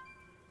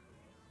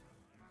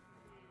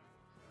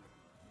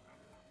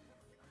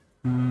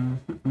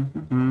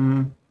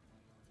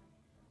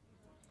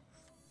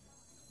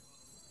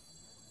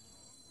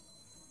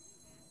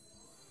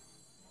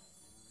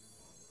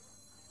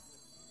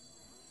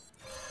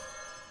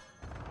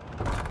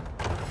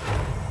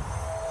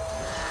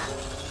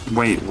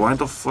 Wait, why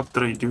the fuck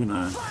did I do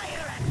that?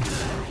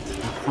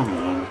 Oh, come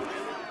on.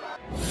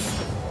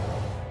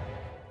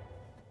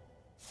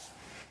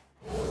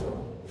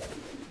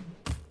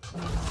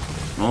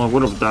 Well, I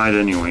would have died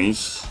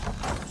anyways.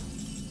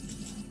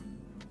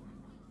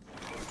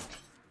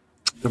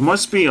 There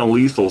must be a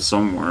lethal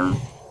somewhere.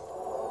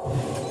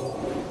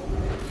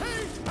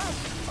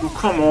 Oh,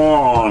 come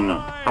on!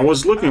 I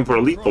was looking for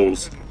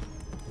lethals.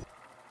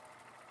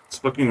 It's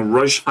fucking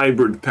Rush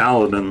Hybrid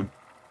Paladin.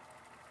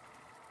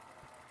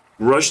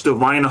 Rush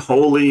Divine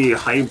Holy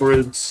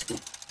Hybrids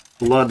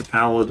Blood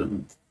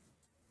Paladin.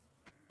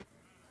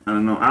 I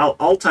don't know.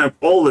 I'll type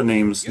all the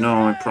names.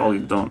 No, I probably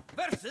don't.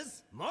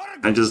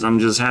 I'm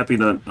just happy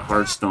that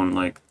Hearthstone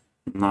like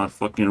not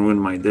fucking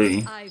ruined my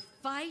day. I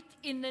fight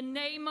in the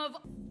name of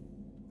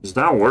Does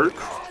that work?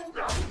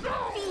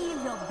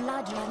 Feel your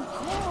blood run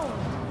cold.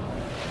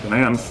 Can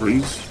I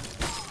unfreeze?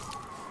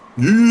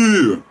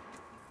 Yeah!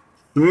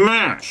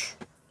 Smash!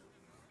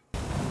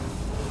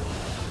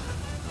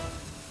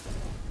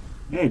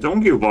 Hey, don't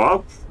give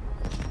up.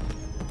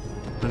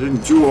 I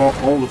didn't do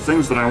all the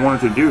things that I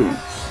wanted to do.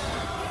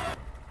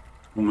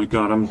 Oh my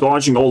god, I'm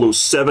dodging all those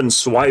 7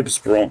 swipes,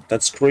 bro.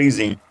 That's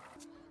crazy.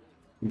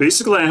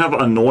 Basically, I have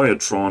a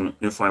Noyatron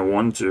if I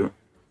want to.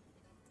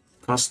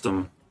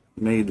 Custom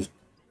made.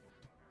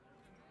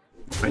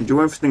 If I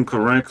do everything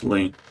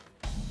correctly,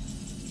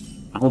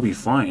 I'll be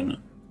fine.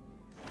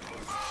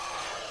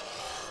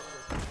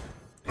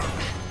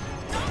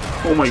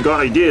 Oh my god,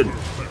 I did!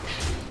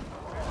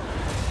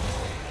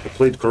 I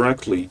played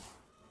correctly.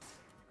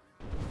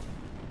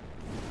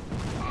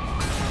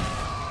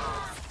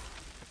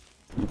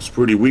 Looks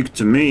pretty weak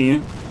to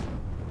me.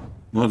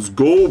 Let's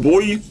go,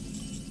 boy!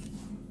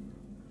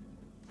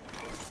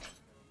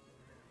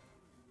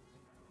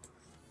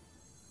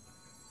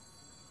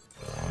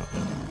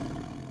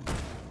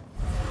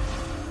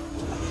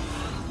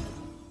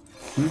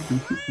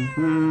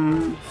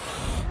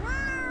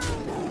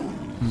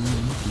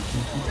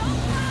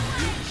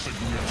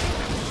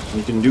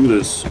 We can do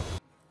this.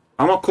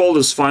 I'm gonna call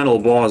this final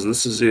boss.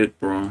 This is it,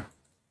 bro.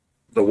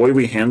 The way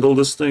we handle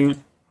this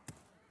thing.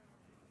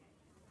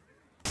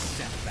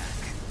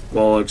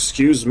 Well,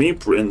 excuse me,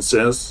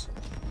 princess.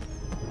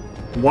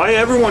 Why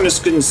everyone is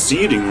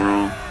conceding,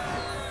 bro?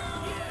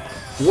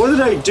 What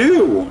did I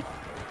do?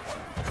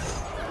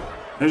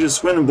 I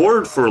just went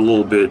bored for a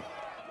little bit.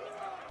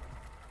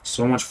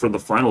 So much for the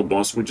final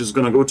boss. We're just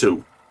gonna go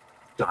to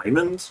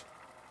Diamond?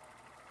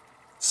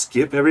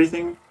 Skip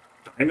everything?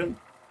 Diamond?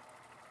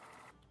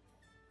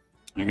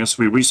 I guess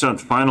we reset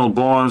final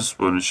boss,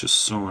 but it's just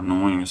so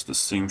annoying. It's the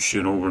same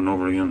shit over and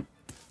over again.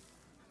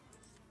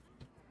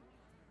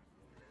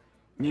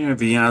 Yeah,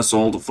 if he has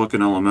all the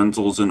fucking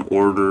elementals in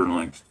order,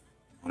 like,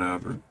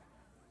 whatever.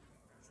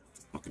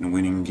 Fucking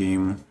winning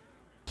game.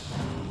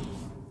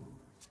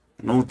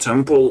 No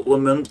temple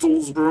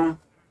elementals, bro.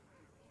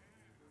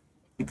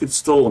 You could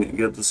still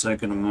get the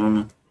second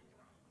one.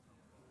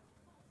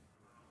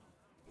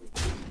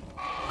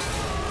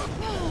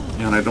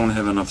 Yeah, and I don't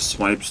have enough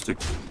swipes to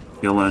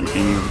kill at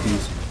any of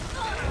these.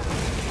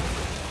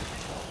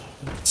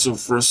 It's so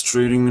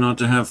frustrating not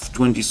to have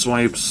 20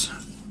 swipes.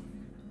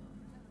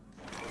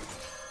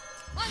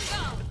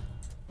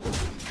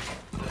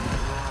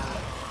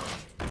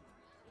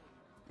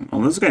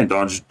 Well, this guy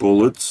dodged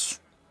bullets.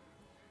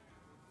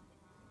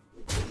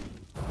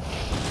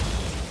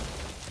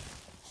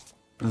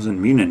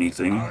 Doesn't mean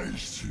anything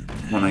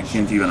when I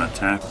can't even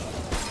attack.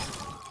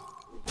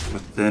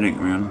 Pathetic,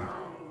 man.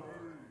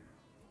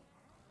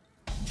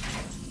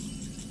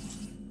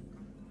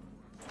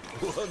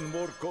 One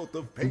more coat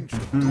of paint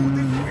should do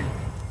the trick.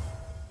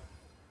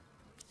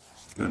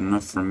 Good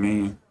enough for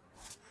me.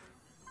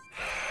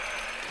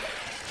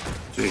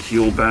 To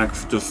heal back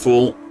to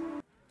full.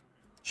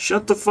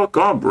 Shut the fuck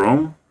up,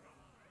 bro.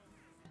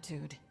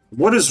 Dude.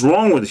 What is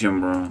wrong with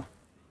him, bro?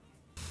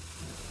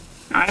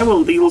 I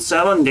will deal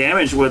 7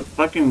 damage with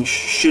fucking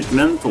shit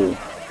mental.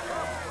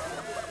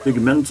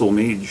 Big mental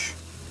mage.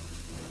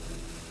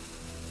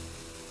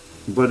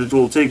 But it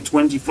will take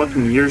 20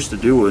 fucking years to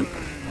do it.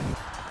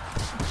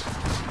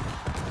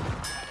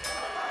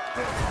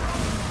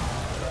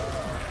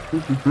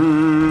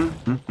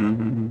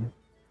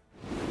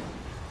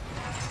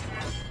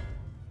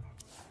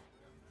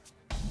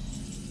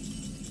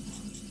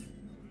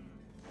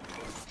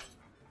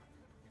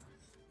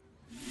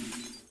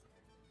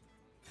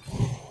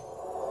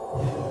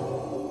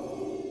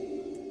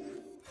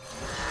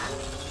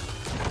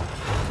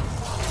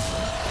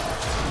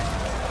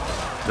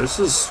 This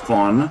is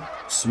fun.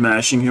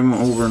 Smashing him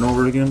over and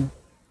over again.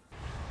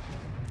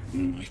 Oh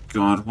my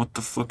god, what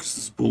the fuck is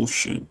this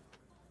bullshit?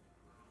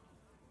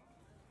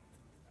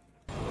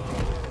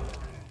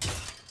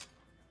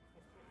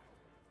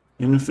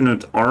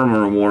 Infinite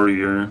armor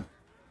warrior.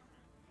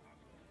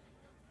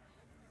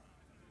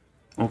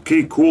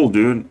 Okay, cool,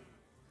 dude.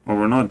 Oh,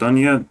 we're not done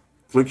yet?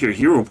 Click your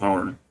hero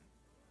power.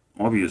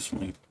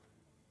 Obviously.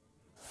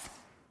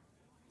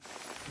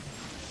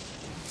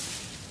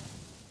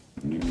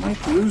 You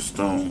might lose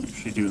though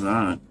if you do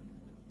that.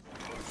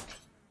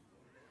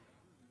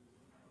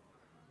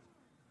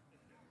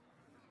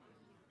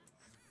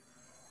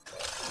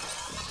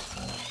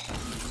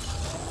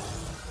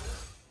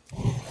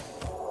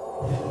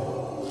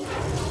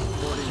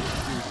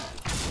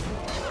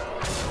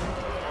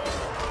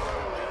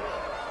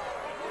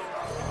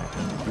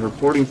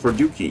 Reporting for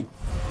Dookie.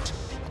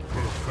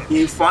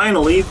 He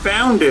finally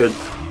found it!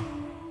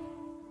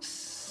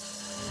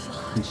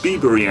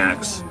 Bieber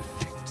axe.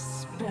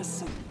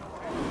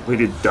 Wait,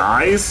 it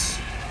dies?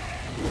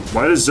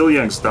 Why does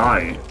Zilliax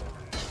die?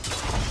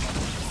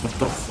 What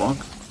the fuck?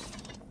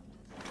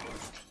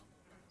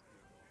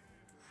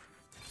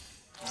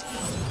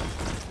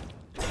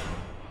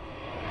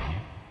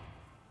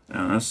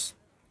 Yeah, that's...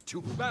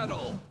 To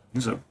battle.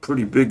 These are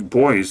pretty big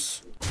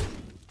boys.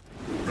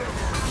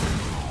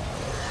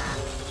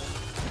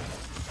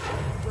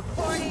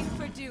 Reporting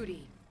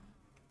duty.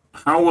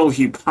 How will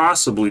he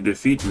possibly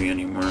defeat me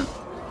anymore?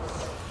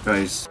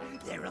 Guys.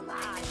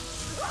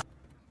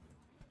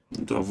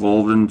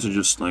 Evolve into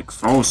just like,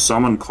 oh,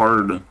 summon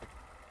card.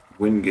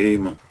 Win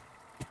game.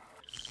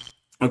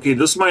 Okay,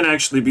 this might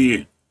actually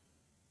be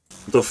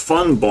the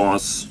fun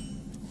boss.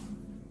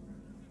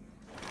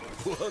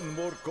 One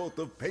more coat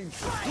of paint.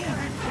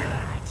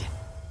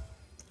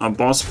 A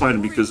boss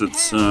fight because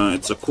it's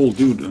a cool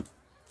dude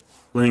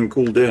playing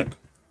cool deck.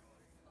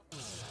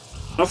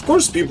 Of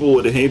course people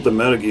would hate the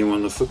metagame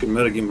when the fucking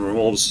metagame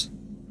revolves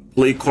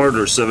play card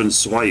or 7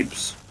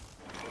 swipes.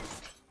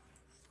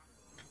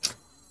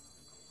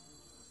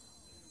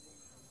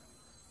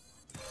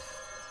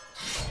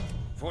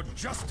 For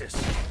justice.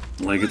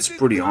 Like, it's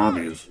pretty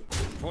obvious.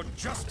 For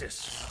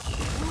justice.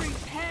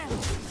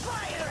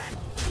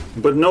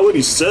 But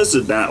nobody says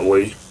it that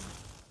way.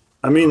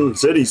 I mean,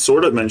 Zeddy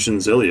sort of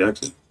mentions Iliac.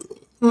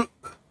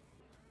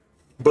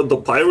 But the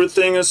pirate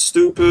thing is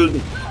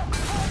stupid.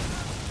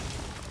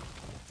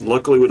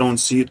 Luckily we don't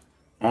see it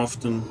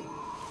often.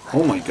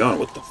 Oh my god,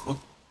 what the fuck?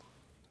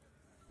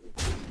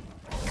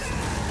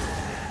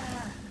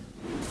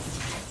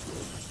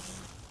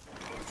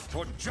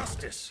 For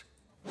justice.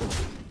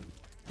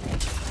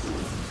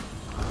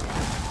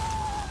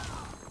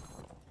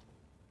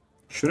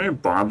 Should I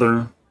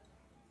bother?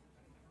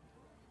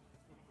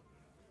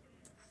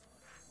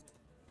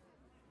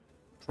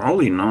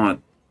 Probably not.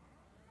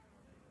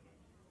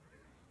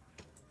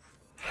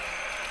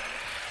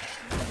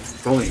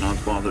 Probably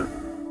not bother.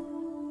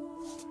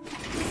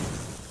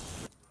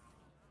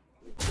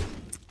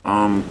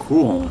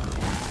 Cool.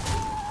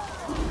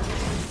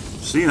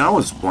 See, that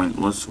was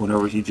pointless,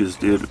 whatever he just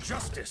did.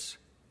 Justice.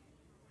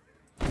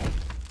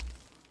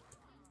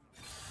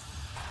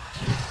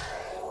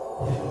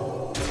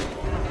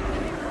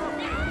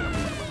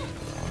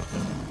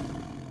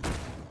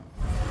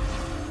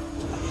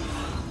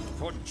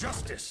 For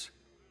justice.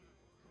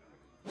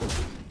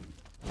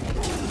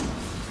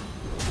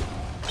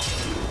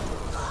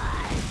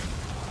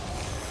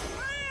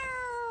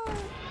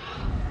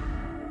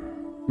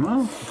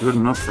 Well, good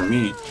enough for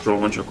me. Draw a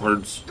bunch of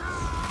cards.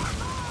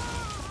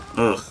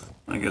 Ugh,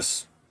 I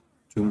guess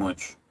too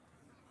much.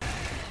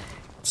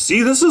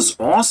 See, this is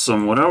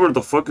awesome. Whatever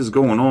the fuck is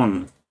going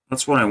on.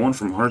 That's what I want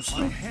from My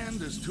Hearthstone.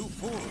 hand is too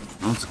full.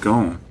 Let's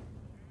go.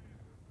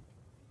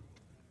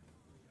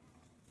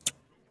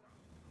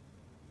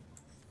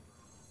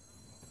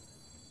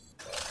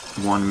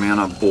 One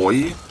mana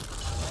boy.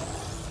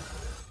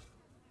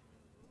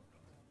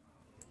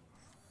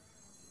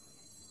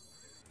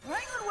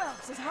 Wrangling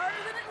whelps is harder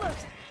than it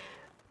looks.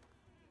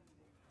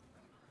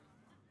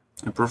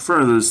 I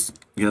prefer this.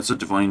 Gets a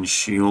divine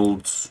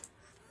shield.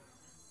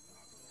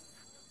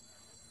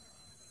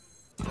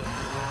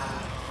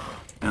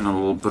 And a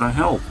little bit of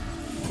help.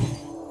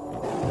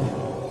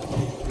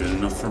 Good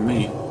enough for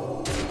me.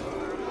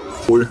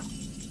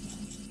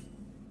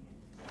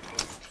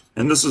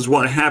 And this is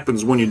what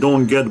happens when you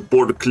don't get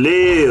board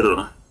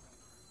clear.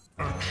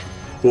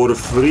 For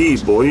free,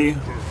 boy.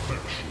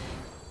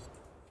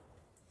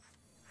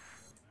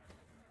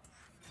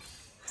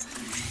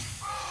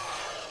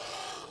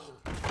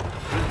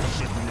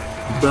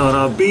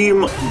 Bada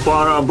beam,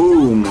 bada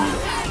boom.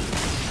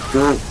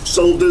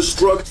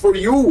 Self-destruct for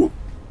you.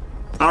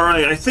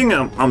 Alright, I think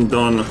I'm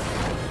done.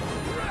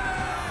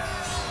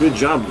 Good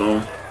job,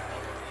 though.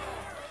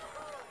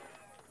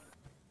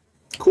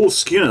 Cool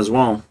skin as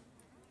well.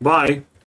 Bye.